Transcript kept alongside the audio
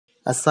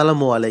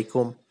আসসালামু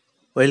আলাইকুম।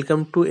 Welcome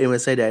to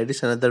MSI diaries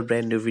another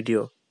brand new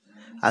video.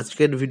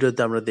 আজকের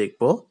ভিডিওতে আমরা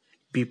দেখব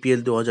বিপিএল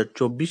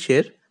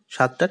 2024-এর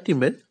 7টা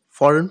টিমের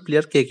ফরেন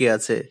প্লেয়ার কে কে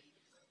আছে।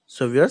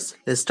 So viewers,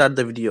 let's start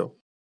the video.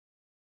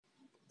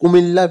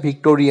 Comilla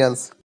Victorians,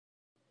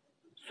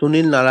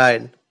 Sunil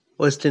Narayan,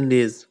 West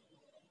Indies.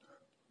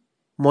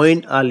 Moin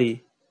Ali,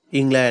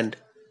 England.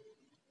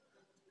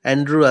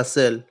 Andrew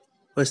Rasel,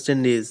 West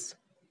Indies.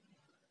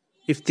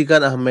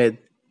 Iftikhar Ahmed,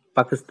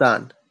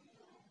 Pakistan.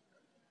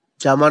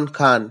 Zaman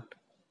Khan,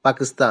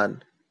 Pakistan.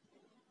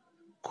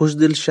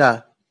 Khushdil Shah,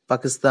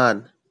 Pakistan.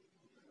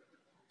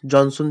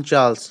 Johnson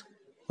Charles,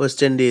 West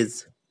Indies.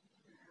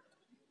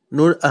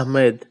 Noor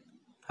Ahmed,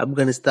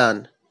 Afghanistan.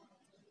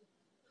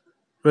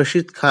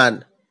 Rashid Khan,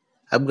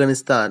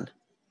 Afghanistan.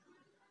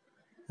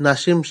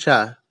 Nasim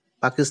Shah,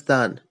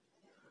 Pakistan.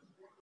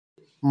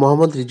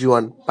 Mohammad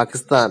Rizwan,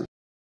 Pakistan.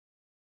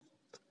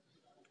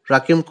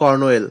 Rahkeem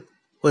Cornwall,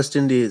 West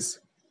Indies.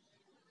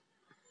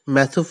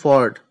 Matthew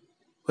Ford,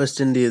 West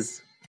Indies.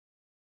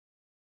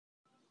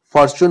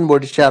 Fortune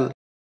Barishal,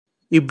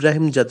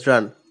 Ibrahim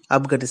Zadran,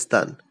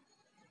 Afghanistan.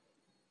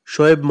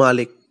 Shoaib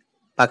Malik,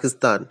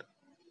 Pakistan.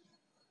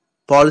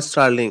 Paul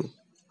Stirling,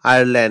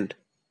 Ireland.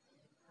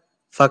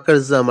 Fakhar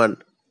Zaman,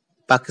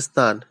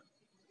 Pakistan.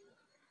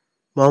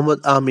 Mohammad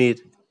Aamir,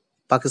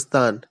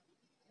 Pakistan.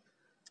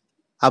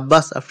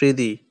 Abbas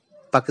Afridi,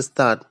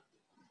 Pakistan.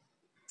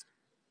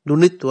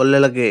 Dunith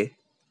ওয়াল্লেলাগে,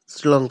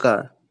 Sri Lanka.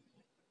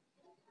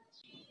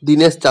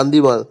 Dinesh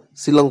Chandimal,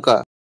 Sri Lanka.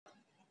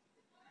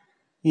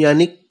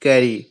 Yannic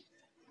carry,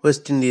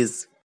 West Indies.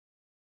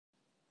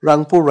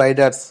 Rangpur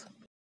Riders,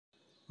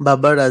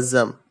 বাবার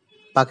আজম,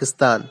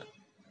 Pakistan.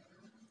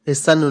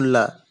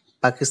 Ehsanullah,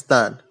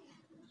 Pakistan.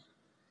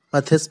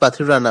 মাথেস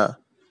Pathirana,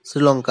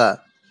 Sri Lanka.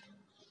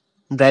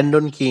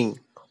 Brandon king,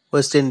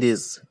 West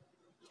Indies.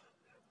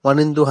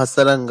 Wanindu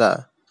Hasaranga,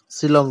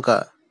 Sri Lanka.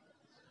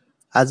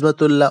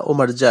 Azmatullah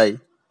Omarzai,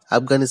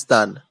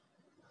 Afghanistan.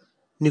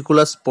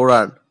 Nicolas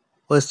Pooran,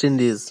 West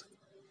Indies.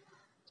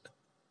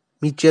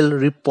 Mitchell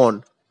Ripon,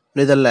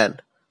 Netherland.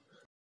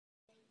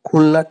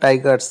 Khulna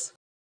Tigers,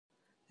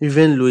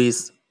 even Luis,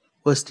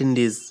 West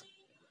Indies.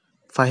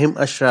 Fahim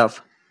Ashraf,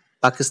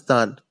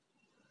 Pakistan.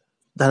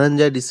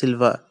 Dhananjay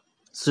De Silva,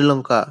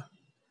 Sri Lanka.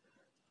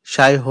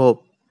 Shai Hope,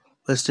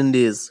 West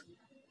Indies.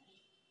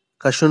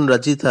 কাশুন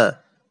Rajitha,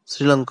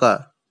 Sri Lanka.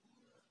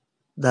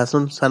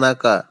 Dasun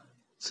Shanaka,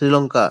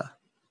 Sri Lanka.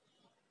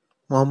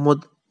 Mohammad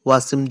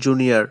Wasim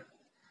junior,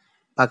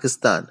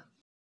 Pakistan.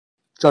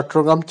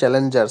 Chittagong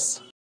Challengers,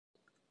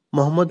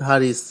 Mohammad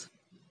হারিস,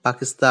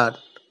 Pakistan.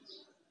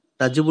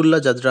 Najibullah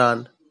Zadran,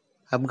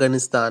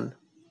 Afghanistan.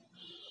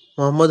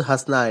 Mohammad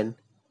Hasnain,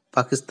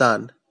 Pakistan.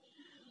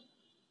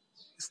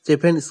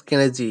 স্টেফেন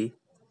স্কেনেজি,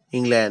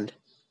 England.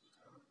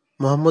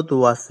 Mohammad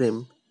Wasim,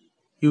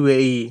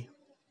 UAE.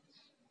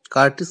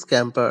 Curtis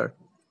Campher,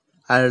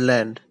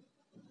 Ireland.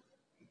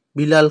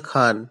 Bilal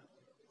খান,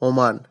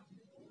 Oman.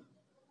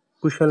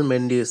 কুশল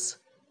Mendis,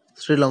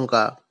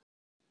 Sri Lanka.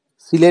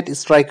 Sylhet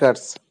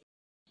strikers,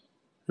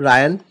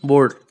 Ryan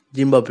board,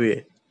 Zimbabwe.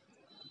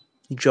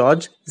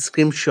 George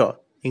স্ক্রিমশ,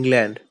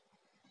 England.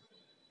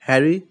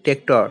 Harry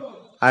Tector,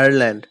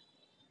 Ireland.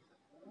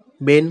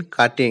 Ben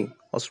cutting,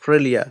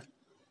 Australia.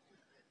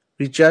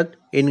 Richard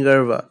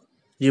এনগারভা,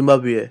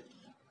 Zimbabwe.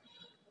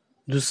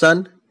 Dusan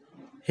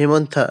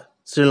হেমন্থা,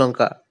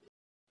 Sri Lanka.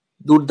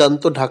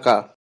 দুর্দান্ত ঢাকা,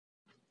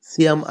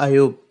 সিয়াম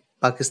আয়ুব,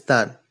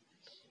 পাকিস্তান।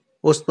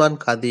 ওসমান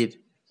কাদির,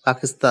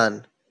 পাকিস্তান।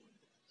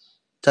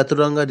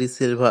 চাতুরাঙ্গা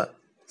ডিসিলভা,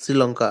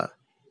 শ্রীলঙ্কা।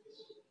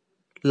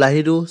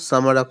 লাহিরু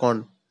সামারাকন,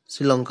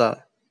 শ্রীলঙ্কা।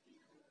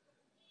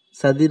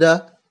 সাদিরা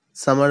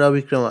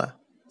সামারাবিক্রমা,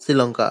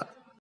 শ্রীলঙ্কা।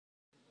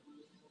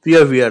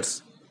 প্রিয় viewers,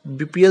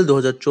 BPL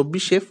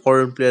 2024-এ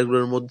foreign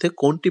প্লেয়ারগুলোর মধ্যে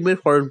কোন টিমের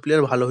foreign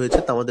player ভালো হয়েছে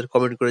তা আমাদের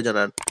comment করে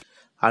জানান।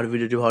 আর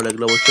ভিডিওটি ভালো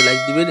লাগলে অবশ্যই লাইক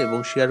দিবেন এবং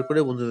শেয়ার করে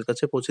বন্ধুদের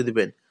কাছে পৌঁছে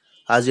দিবেন।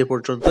 আজ এ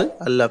পর্যন্তই,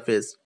 আল্লাহ হাফেজ।